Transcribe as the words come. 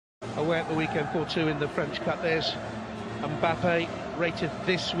away at the weekend 4-2 in the French Cup. There's Mbappe, rated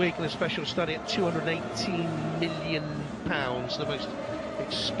this week in a special study at £218 million, the most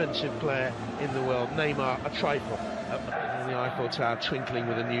expensive player in the world. Neymar, a trifle. And the Eiffel Tower twinkling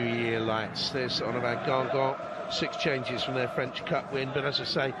with the New Year lights. There's on about Guingamp, 6 changes from their French Cup win, but as I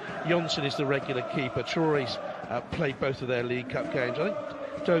say, Janssen is the regular keeper. Traore's played both of their League Cup games. I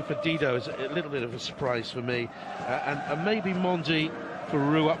think Dido is a little bit of a surprise for me, and maybe Mondi for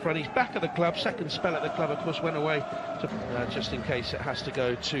Roux up front. He's back at the club, second spell at the club, of course, went away to, just in case it has to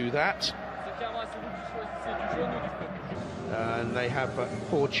go to that. And they have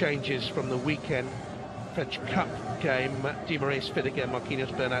 4 changes from the weekend French Cup game. Di Maria's fit again,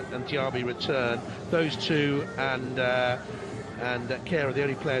 Marquinhos, Bernat and Diaby return. Those two and Kerr are the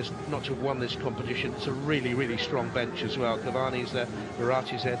only players not to have won this competition. It's a really, really strong bench as well. Cavani's there,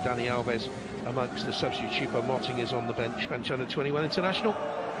 Verratti's there, Dani Alves amongst the substitute. Choupo-Moting is on the bench. French under-21 international.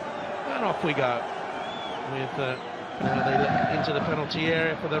 And off we go. With they look into the penalty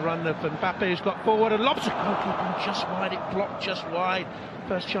area for the run of Mbappe, who's got forward and lobs it. Goalkeeper just wide, it blocked just wide.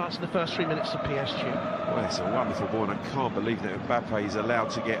 First chance in the first 3 minutes of PSG. Well, it's a wonderful ball, and I can't believe that Mbappe is allowed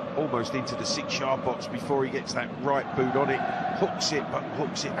to get almost into the 6-yard box before he gets that right boot on it. Hooks it, but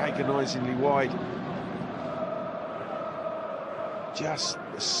hooks it agonisingly wide. Just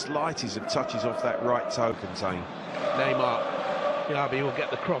the slightest of touches off that right toe contained. Neymar, Diaby will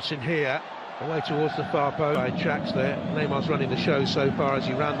get the cross in here. Away towards the far post. By tracks there. Neymar's running the show so far as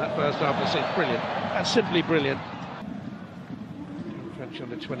he ran that first half. It's brilliant. That's simply brilliant. French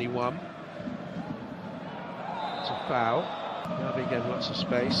under-21. It's a foul. Diaby again, lots of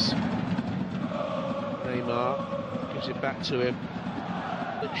space. Neymar gives it back to him.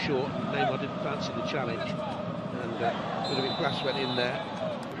 Looks short. Neymar didn't fancy the challenge, and would have been glass went in there.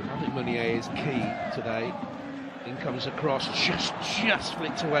 I think Meunier is key today. In comes a cross, just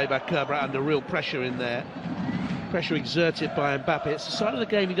flicked away by Kerr under real pressure in there. Pressure exerted by Mbappe. It's the side of the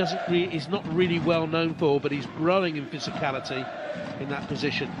game he's not really well known for, but he's growing in physicality in that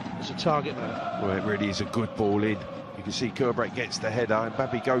position as a target man. Well, it really is a good ball in. You can see Kerr gets the header.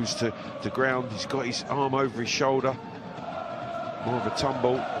 Mbappe goes to the ground. He's got his arm over his shoulder. More of a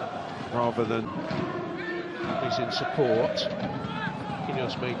tumble rather than... He's in support.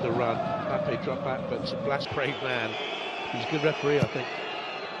 Marquinhos made the run. Mbappe dropped back, but it's a blast brave man. He's a good referee, I think.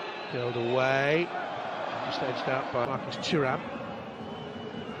 Curled away. Just edged out by Marcus Thuram.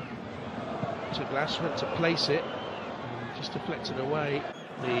 To Glass, went to place it. Just deflected away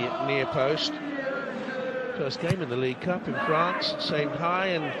the near post. First game in the League Cup in France. Saved high,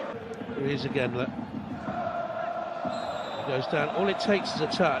 and here he is again. Look. He goes down. All it takes is a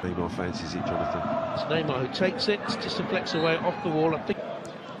touch. Neymar fancies it, Jonathan. It's Neymar who takes it. Just deflects away off the wall. I think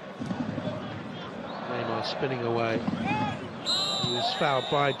Neymar spinning away. He was fouled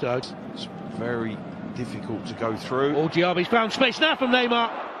by Doug. It's very difficult to go through. Oh, Diaby's found space now from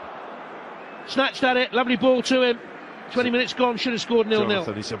Neymar. Snatched at it. Lovely ball to him. 20 minutes gone. Should have scored 0-0.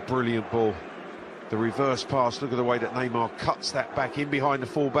 Jonathan, it's a brilliant ball. The reverse pass, look at the way that Neymar cuts that back in behind the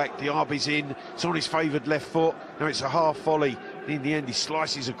fullback. Diaby's in, it's on his favoured left foot. Now it's a half volley. In the end, he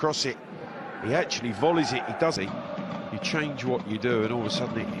slices across it. He actually volleys it, he does it. You change what you do, and all of a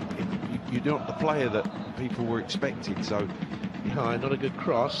sudden you're not the player that people were expecting. So, high, not a good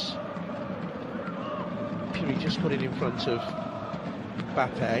cross. He just put it in front of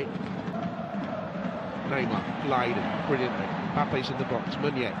Mbappe. Neymar gliding brilliantly. Mbappe's in the box.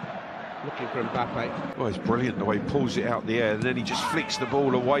 Meunier looking for Mbappe. Well, it's brilliant the way he pulls it out the air, and then he just flicks the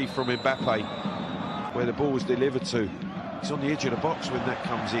ball away from Mbappe, where the ball was delivered to. He's on the edge of the box when that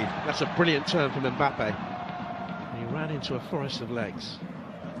comes in. That's a brilliant turn from Mbappe. He ran into a forest of legs.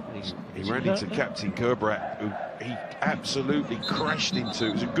 He ran into Captain Kerr, who he absolutely crashed into.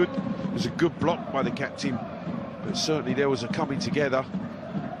 It was a good block by the captain, but certainly there was a coming together.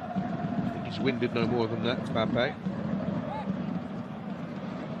 I think he's winded no more than that, Mbappe.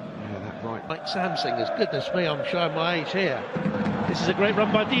 Right. Like Samsingers, goodness me, I'm showing my age here. This is a great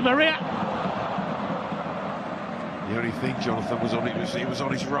run by Di Maria. The only thing, Jonathan, was it was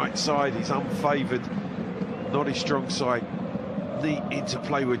on his right side, his unfavoured, not his strong side. The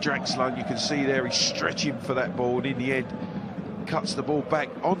interplay with Draxler, and you can see there he's stretching for that ball, and in the end cuts the ball back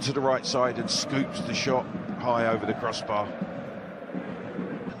onto the right side and scoops the shot high over the crossbar.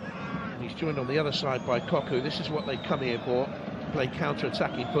 He's joined on the other side by Koku. This is what they come here for. Play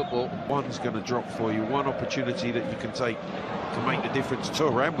counter-attacking football. One's going to drop for you, one opportunity that you can take to make the difference.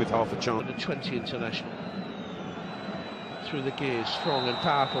 Thuram with half a chance. The 20 international. Through the gears, strong and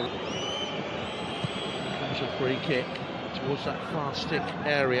powerful. Comes a free kick towards that far stick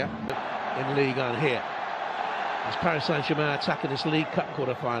area in Ligue 1 here. As Paris Saint-Germain attacking this League Cup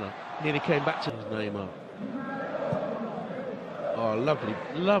quarter-final. Nearly came back to Neymar. Oh,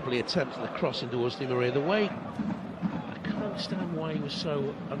 lovely attempt at the crossing towards Di Maria. The way, I can't understand why he was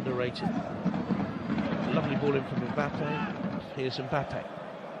so underrated. Lovely ball in from Mbappe. Here's Mbappe.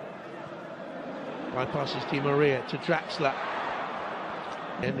 Bypasses Di Maria to Draxler.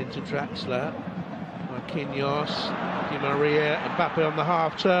 And into Draxler. Marquinhos, Di Maria, Mbappe on the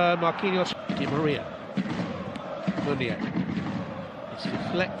half turn. Marquinhos, Di Maria. Meunier. It's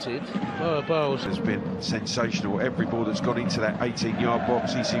deflected. Bowles has been sensational. Every ball that's gone into that 18-yard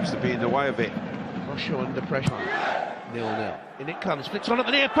box, he seems to be in the way of it. Russia under pressure. 0-0. In it comes. Flicks on at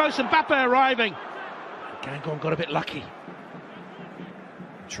the near post. Mbappe arriving. Guingamp got a bit lucky.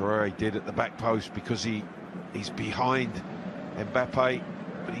 Traore did at the back post because he's behind Mbappe,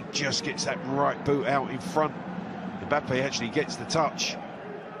 but he just gets that right boot out in front. Mbappe actually gets the touch,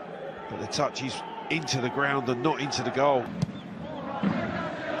 but the touch is into the ground and not into the goal.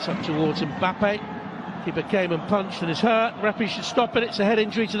 It's up towards Mbappe. Keeper came and punched and is hurt. Referee should stop it. It's a head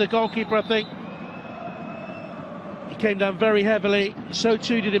injury to the goalkeeper, I think. He came down very heavily. So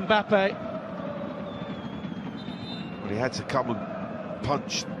too did Mbappe. Well, he had to come and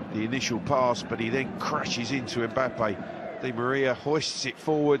punch the initial pass, but he then crashes into Mbappe. Di Maria hoists it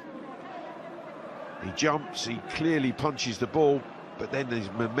forward. He jumps, he clearly punches the ball, but then his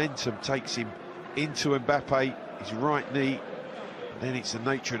momentum takes him into Mbappe, his right knee. Then it's the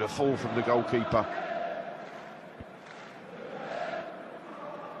nature of the fall from the goalkeeper.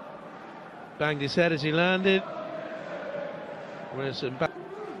 Banged his head as he landed. Whereas Mbappe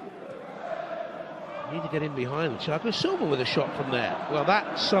need to get in behind the Thiago Silva with a shot from there. Well,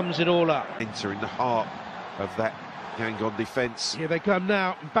 that sums it all up. Enter in the heart of that Guingamp defence. Here they come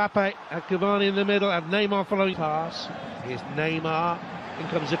now. Mbappe and Cavani in the middle, and Neymar following pass. Here's Neymar. In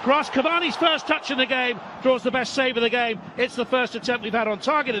comes the cross. Cavani's first touch in the game, draws the best save of the game. It's the first attempt we've had on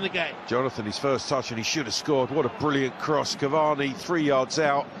target in the game. Jonathan, his first touch, and he should have scored. What a brilliant cross. Cavani 3 yards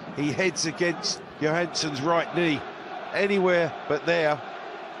out. He heads against Johansson's right knee. Anywhere but there.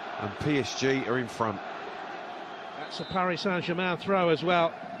 And PSG are in front. That's a Paris Saint-Germain throw as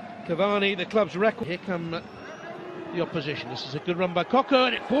well. Cavani, the club's record. Here come the opposition. This is a good run by Coco,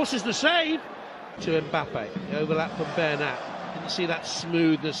 and it forces the save to Mbappe. The overlap from Bernat. Didn't see that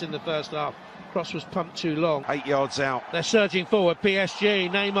smoothness in the first half. Cross was pumped too long. 8 yards out. They're surging forward.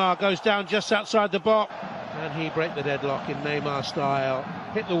 PSG. Neymar goes down just outside the box. And he break the deadlock in Neymar style.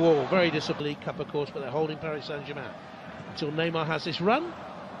 Hit the wall. Very disciplined. League Cup, of course, but they're holding Paris Saint-Germain until Neymar has this run.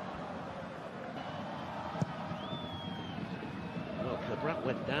 Well, Cabral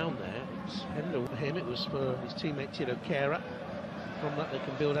went down there. It was for him. It was for his teammate Tito Kehrer. From that, they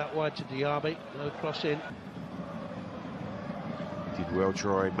can build out wide to Diaby. Low cross in. Did well,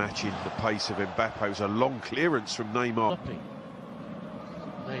 Traore, matching the pace of Mbappe. It was a long clearance from Neymar.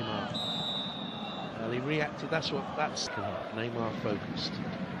 Neymar. Well, he reacted. That's Neymar focused.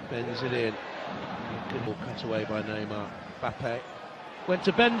 Bends it in. Good ball cut away by Neymar. Mbappe went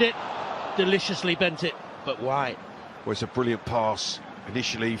to bend it. Deliciously bent it, but wide. Well, it's a brilliant pass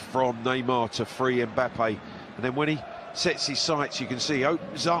initially from Neymar to free Mbappe. And then when he sets his sights, you can see he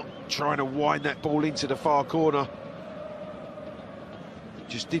opens up, trying to wind that ball into the far corner.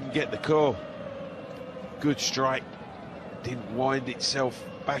 Just didn't get the call. Good strike. Didn't wind itself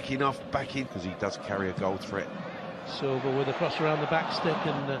back enough, back in, because he does carry a goal threat. Silva with a cross around the back stick,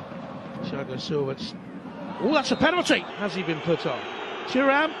 and Thiago Silva. Oh, that's a penalty. Has he been put off?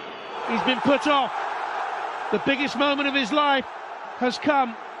 Thuram, he's been put off. The biggest moment of his life has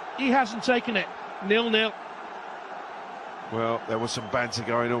come. He hasn't taken it. 0-0. Well, there was some banter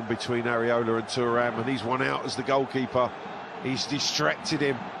going on between Areola and Thuram, and he's won out as the goalkeeper. He's distracted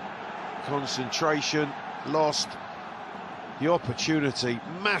him. Concentration lost. The opportunity,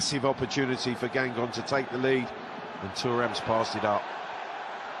 massive opportunity for Guingamp to take the lead, and Thuram's passed it up.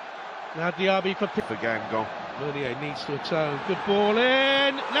 Now Diaby for Guingamp. Meunier needs to atone. Good ball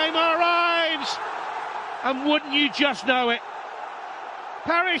in. Neymar arrives, and wouldn't you just know it?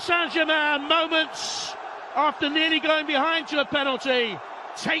 Paris Saint-Germain, moments after nearly going behind to a penalty,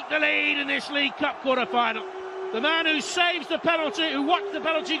 take the lead in this League Cup quarter-final. The man who saves the penalty, who watched the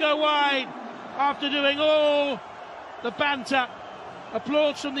penalty go wide after doing all the banter,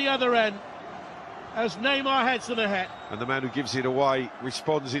 applauds from the other end as Neymar heads them ahead. And the man who gives it away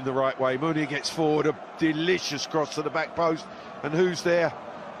responds in the right way. Meunier gets forward, a delicious cross to the back post, and who's there?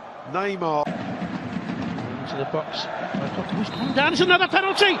 Neymar. Into the box. Who's gone down? It's another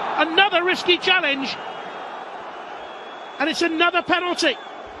penalty! Another risky challenge! And it's another penalty!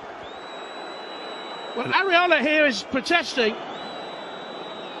 Well, Areola here is protesting.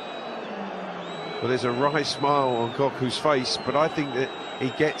 Well, there's a wry smile on Koku's face, but I think that he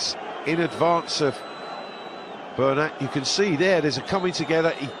gets in advance of Bernat. You can see there's a coming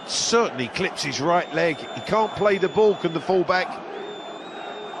together. He certainly clips his right leg. He can't play the ball, can the fullback?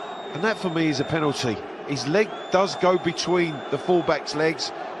 And that for me is a penalty. His leg does go between the fullback's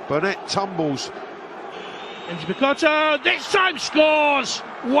legs. Bernat tumbles. Yeni Ngbakoto this time scores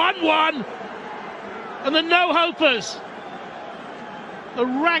 1-1, and the no-hopers, the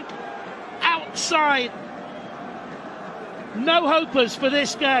rank outside no-hopers for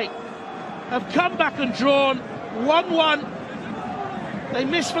this game, have come back and drawn 1-1. They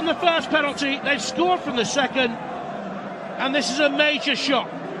missed from the first penalty, they've scored from the second, and this is a major shot.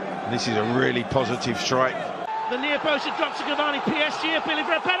 This is a really positive strike. The near poster drops to Cavani. PSG appealing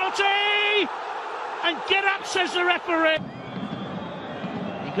for a penalty, and get up, says the referee.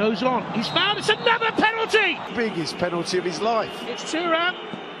 He goes on, he's found, it's another penalty! Biggest penalty of his life. It's Thuram.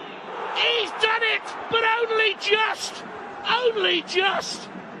 He's done it, but only just! Only just!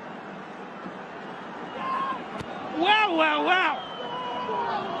 Wow, wow,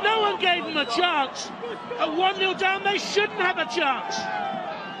 wow! No one gave them a chance. At 1-0 down, they shouldn't have a chance.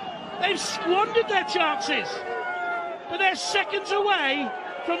 They've squandered their chances, but they're seconds away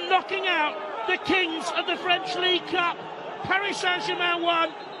from knocking out the kings of the French League Cup. Paris Saint-Germain 1,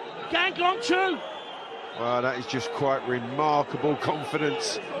 Guingamp 2. Well, that is just quite remarkable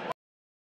confidence